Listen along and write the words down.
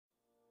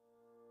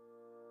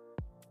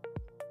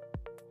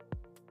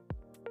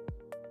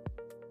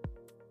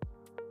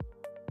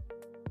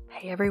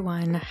Hey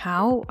everyone,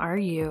 how are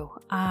you?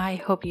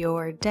 I hope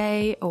your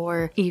day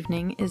or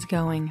evening is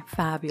going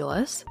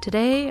fabulous.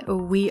 Today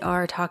we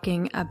are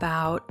talking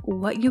about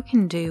what you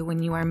can do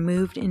when you are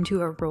moved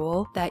into a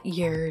role that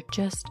you're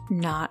just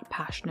not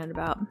passionate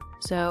about.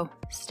 So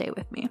stay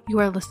with me. You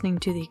are listening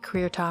to the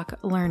Career Talk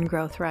Learn,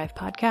 Grow, Thrive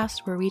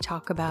podcast, where we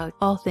talk about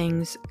all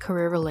things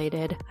career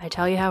related. I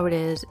tell you how it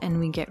is and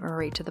we get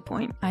right to the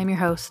point. I'm your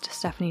host,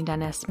 Stephanie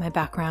Dennis. My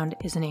background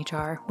is in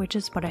HR, which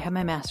is what I have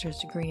my master's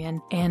degree in,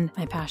 and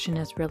my passion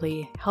is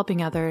really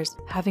helping others,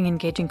 having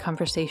engaging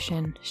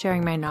conversation,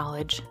 sharing my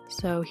knowledge.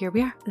 So here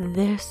we are.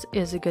 This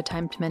is a good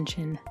time to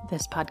mention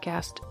this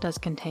podcast does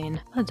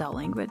contain adult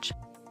language.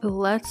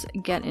 Let's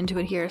get into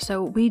it here.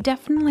 So we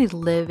definitely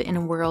live in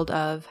a world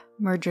of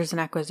mergers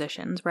and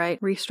acquisitions, right?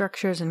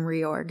 Restructures and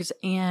reorgs.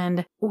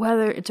 And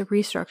whether it's a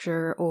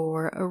restructure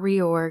or a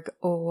reorg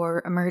or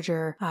a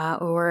merger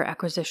or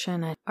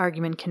acquisition, an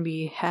argument can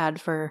be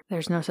had for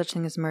there's no such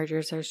thing as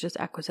mergers, there's just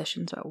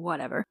acquisitions, but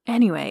whatever.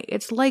 Anyway,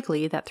 it's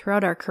likely that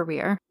throughout our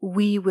career,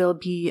 we will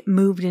be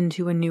moved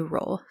into a new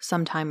role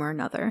sometime or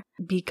another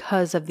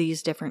because of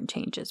these different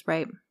changes,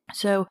 right?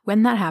 So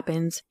when that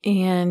happens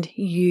and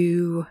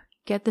you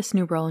get this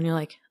new role and you're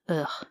like,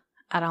 ugh,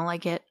 I don't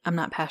like it. I'm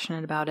not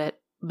passionate about it.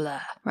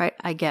 Blah, right?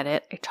 I get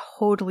it. I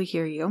totally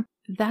hear you.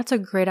 That's a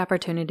great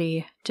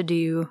opportunity to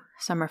do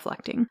some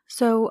reflecting.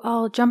 So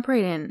I'll jump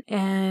right in,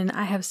 and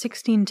I have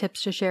 16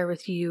 tips to share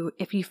with you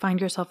if you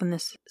find yourself in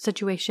this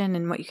situation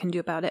and what you can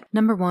do about it.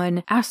 Number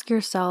one, ask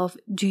yourself,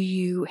 do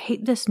you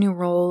hate this new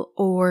role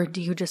or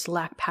do you just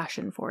lack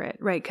passion for it,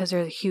 right? Because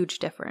there's a huge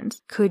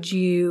difference. Could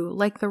you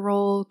like the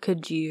role?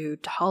 Could you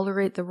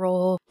tolerate the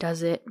role?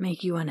 Does it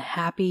make you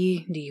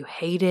unhappy? Do you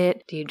hate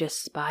it? Do you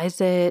despise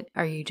it?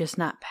 Are you just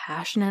not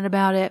passionate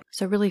about it?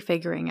 So really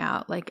figuring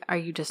out, like, are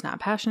you just not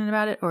passionate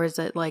about it, or is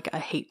it like a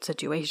hate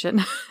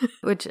situation?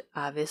 Which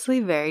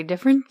obviously very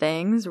different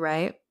things,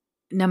 right?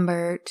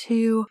 Number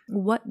two,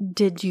 what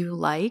did you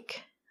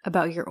like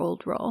about your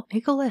old role?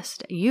 Make a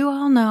list. You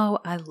all know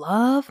I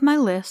love my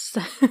lists.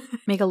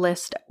 Make a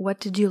list. What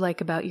did you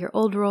like about your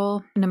old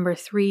role? Number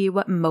three,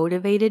 what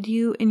motivated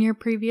you in your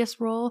previous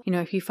role? You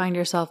know, if you find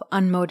yourself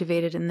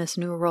unmotivated in this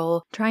new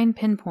role, try and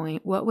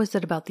pinpoint what was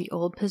it about the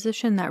old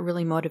position that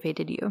really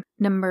motivated you.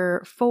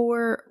 Number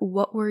four,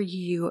 what were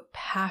you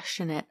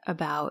passionate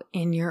about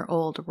in your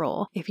old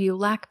role? If you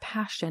lack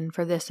passion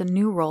for this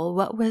new role,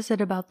 what was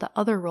it about the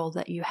other role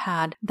that you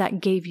had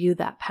that gave you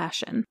that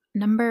passion?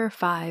 Number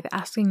five,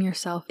 asking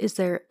yourself, is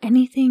there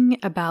anything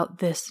about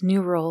this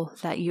new role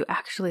that you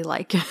actually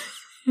like?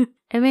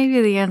 And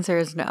maybe the answer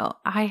is no.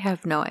 I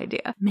have no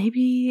idea.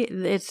 Maybe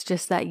it's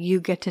just that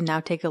you get to now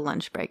take a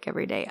lunch break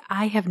every day.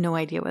 I have no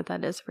idea what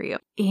that is for you.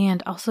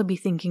 And also be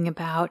thinking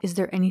about, is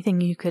there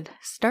anything you could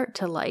start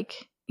to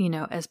like,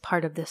 as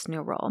part of this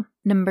new role?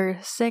 Number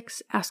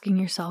six, asking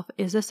yourself,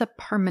 is this a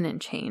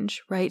permanent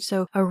change, right?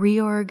 So a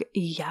reorg,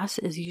 yes,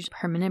 is usually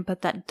permanent,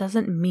 but that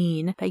doesn't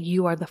mean that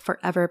you are the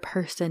forever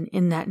person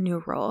in that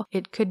new role.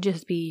 It could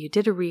just be you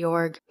did a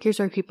reorg. Here's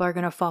where people are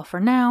going to fall for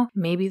now.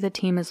 Maybe the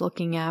team is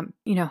looking at,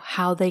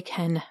 how they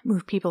can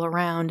move people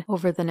around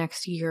over the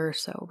next year or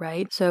so,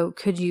 right? So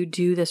could you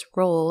do this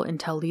role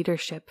until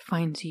leadership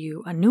finds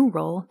you a new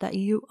role that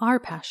you are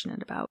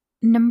passionate about?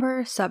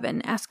 Number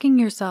seven, asking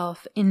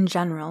yourself in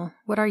general,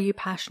 what are you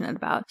passionate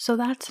about? So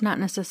that's not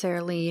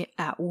necessarily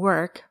at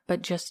work,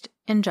 but just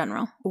in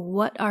general.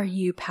 What are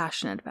you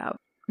passionate about?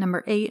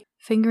 Number eight,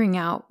 figuring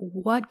out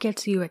what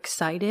gets you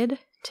excited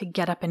to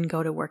get up and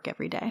go to work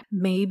every day.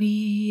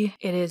 Maybe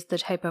it is the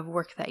type of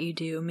work that you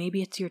do.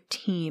 Maybe it's your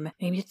team.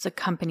 Maybe it's a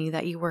company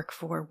that you work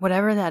for.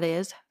 Whatever that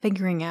is,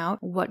 figuring out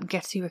what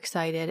gets you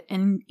excited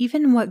and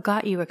even what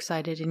got you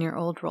excited in your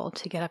old role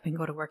to get up and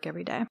go to work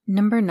every day.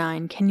 Number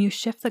nine, can you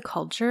shift the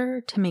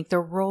culture to make the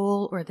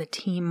role or the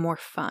team more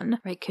fun,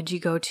 right? Could you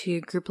go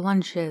to group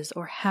lunches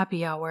or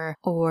happy hour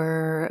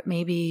or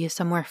maybe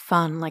somewhere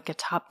fun like a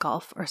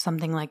Topgolf or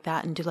something like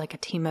that and do like a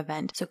team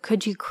event? So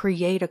could you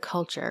create a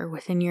culture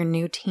within your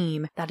new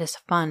team that is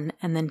fun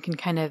and then can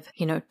kind of,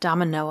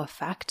 domino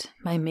effect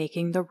by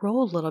making the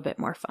role a little bit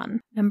more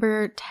fun?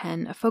 Number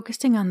 10,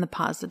 focusing on the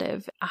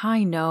positive.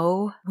 I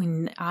know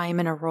when I'm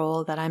in a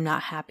role that I'm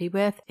not happy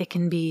with, it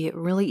can be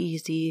really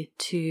easy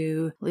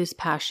to lose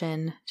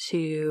passion,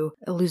 to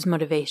lose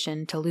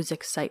motivation, to lose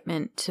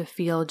excitement, to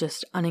feel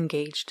just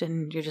unengaged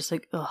and you're just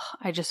like, ugh,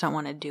 I just don't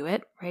want to do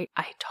it, right?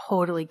 I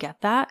totally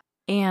get that.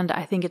 And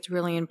I think it's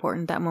really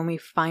important that when we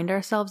find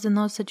ourselves in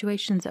those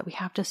situations that we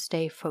have to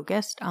stay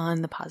focused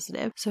on the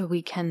positive so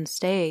we can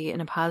stay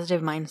in a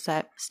positive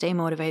mindset, stay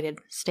motivated,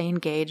 stay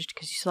engaged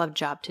because you still have a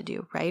job to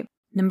do, right?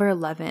 Number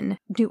 11,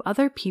 do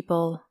other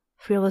people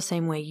feel the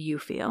same way you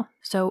feel?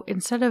 So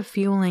instead of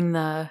fueling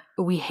the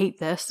we hate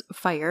this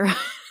fire,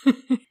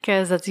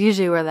 because that's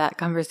usually where that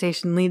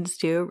conversation leads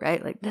to,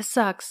 right? Like, this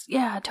sucks.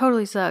 Yeah, it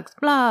totally sucks.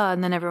 Blah.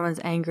 And then everyone's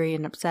angry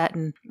and upset.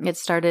 And it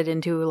started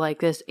into like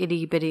this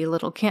itty bitty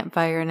little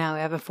campfire. And now we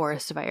have a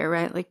forest fire,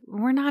 right? Like,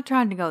 we're not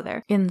trying to go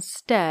there.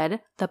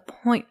 Instead, the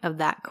point of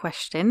that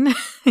question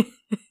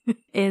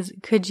is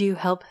could you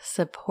help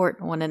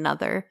support one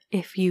another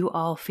if you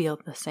all feel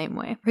the same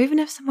way? Or even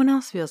if someone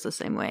else feels the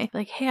same way.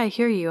 Like, hey, I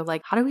hear you.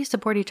 Like, how do we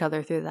support each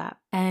other through that?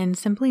 And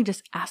simply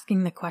just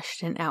asking the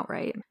question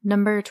outright.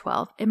 Number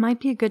 12, it might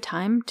be a good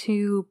time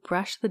to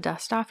brush the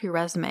dust off your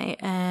resume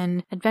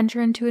and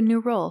adventure into a new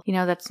role. You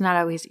know, that's not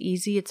always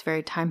easy. It's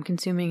very time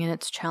consuming and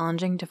it's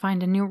challenging to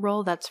find a new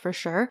role, that's for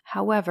sure.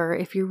 However,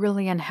 if you're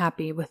really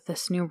unhappy with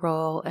this new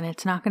role and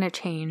it's not going to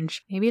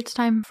change, maybe it's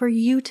time for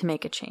you to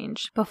make a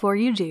change. Before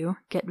you do,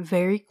 get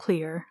very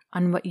clear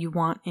on what you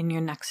want in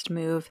your next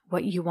move,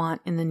 what you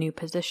want in the new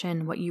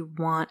position, what you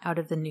want out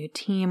of the new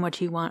team,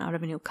 what you want out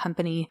of a new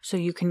company, so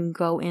you can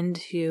go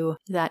into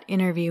that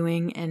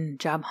interviewing and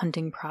job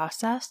hunting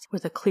process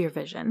with a clear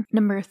vision.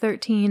 Number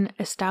 13,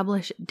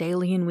 establish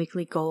daily and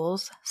weekly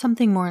goals,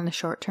 something more in the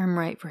short term,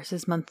 right,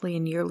 versus monthly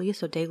and yearly,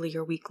 so daily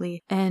or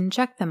weekly, and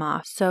check them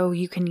off so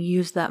you can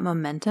use that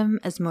momentum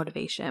as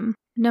motivation.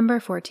 Number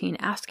 14,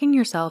 asking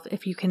yourself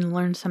if you can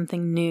learn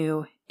something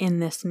new in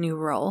this new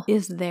role.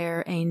 Is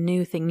there a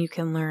new thing you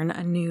can learn,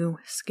 a new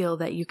skill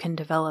that you can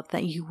develop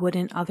that you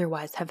wouldn't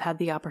otherwise have had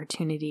the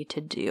opportunity to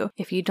do?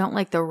 If you don't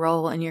like the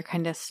role and you're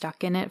kind of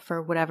stuck in it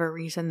for whatever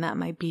reason that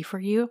might be for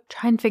you,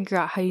 try and figure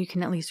out how you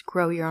can at least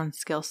grow your own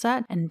skill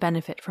set and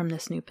benefit from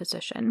this new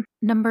position.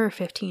 Number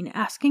 15,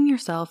 asking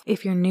yourself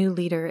if your new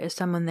leader is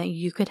someone that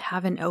you could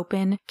have an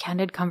open,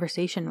 candid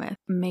conversation with.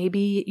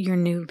 Maybe your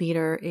new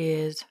leader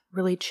is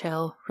really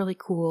chill, really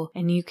cool,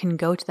 and you can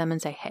go to them and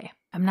say, hey,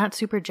 I'm not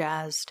super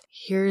jazzed.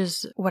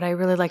 Here's what I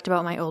really liked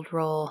about my old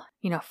role.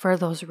 You know, for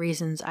those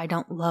reasons, I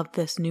don't love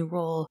this new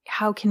role.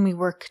 How can we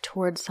work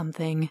towards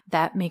something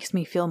that makes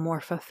me feel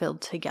more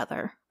fulfilled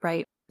together,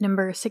 right?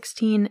 Number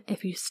 16,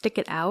 if you stick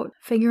it out,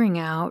 figuring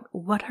out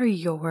what are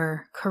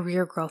your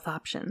career growth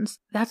options.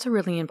 That's a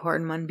really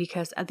important one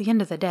because at the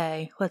end of the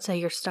day, let's say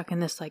you're stuck in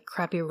this like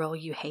crappy role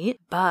you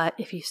hate, but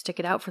if you stick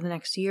it out for the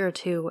next year or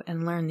two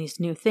and learn these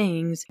new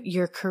things,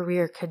 your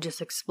career could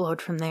just explode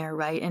from there,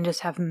 right? And just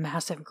have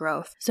massive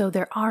growth. So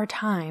there are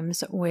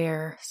times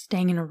where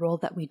staying in a role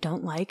that we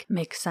don't like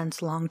makes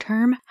sense long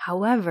term.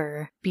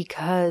 However,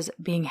 because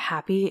being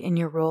happy in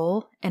your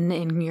role and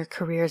in your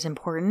career is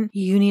important,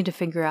 you need to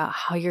figure out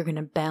how you're going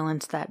to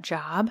balance that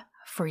job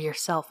for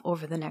yourself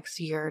over the next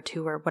year or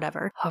two or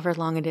whatever, however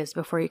long it is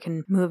before you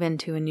can move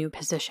into a new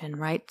position,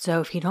 right?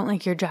 So if you don't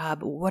like your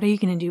job, what are you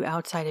going to do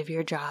outside of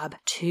your job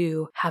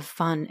to have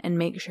fun and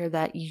make sure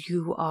that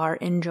you are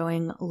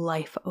enjoying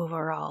life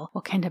overall?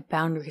 What kind of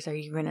boundaries are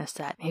you going to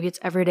set? Maybe it's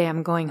every day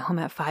I'm going home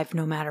at 5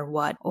 no matter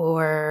what,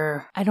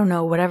 or I don't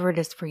know, whatever it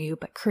is for you,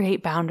 but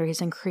create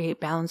boundaries and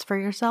create balance for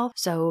yourself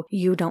so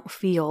you don't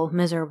feel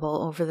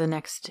miserable over the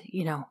next,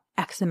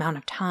 X amount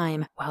of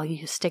time while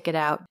you stick it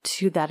out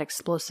to that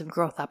explosive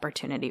growth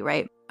opportunity,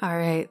 right? All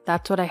right,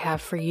 that's what I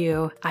have for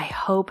you. I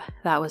hope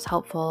that was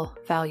helpful,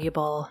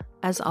 valuable.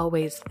 As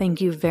always, thank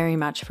you very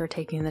much for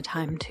taking the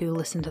time to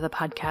listen to the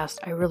podcast.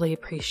 I really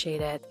appreciate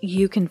it.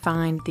 You can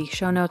find the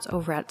show notes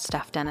over at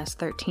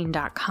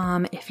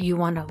stephdennis13.com. If you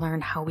want to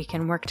learn how we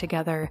can work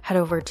together, head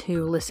over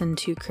to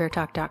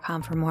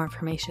listentocareertalk.com for more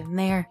information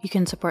there. You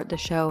can support the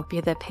show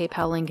via the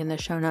PayPal link in the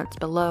show notes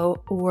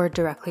below or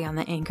directly on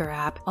the Anchor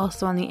app.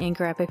 Also on the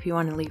Anchor app, if you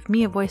want to leave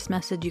me a voice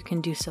message, you can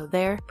do so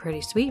there.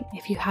 Pretty sweet.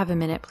 If you have a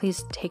minute,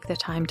 please take the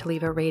time to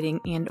leave a rating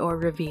and or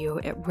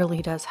review. It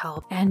really does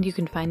help. And you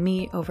can find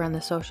me over on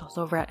the socials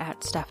over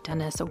at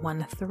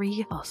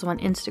StephDennis13. Also on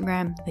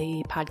Instagram,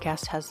 the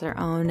podcast has their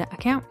own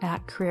account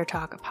at Career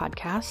Talk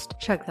Podcast.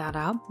 Check that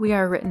out. We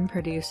are written,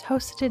 produced,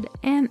 hosted,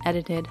 and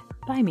edited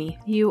by me.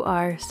 You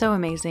are so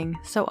amazing,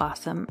 so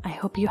awesome. I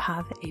hope you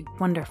have a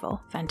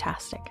wonderful,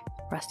 fantastic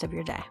rest of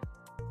your day.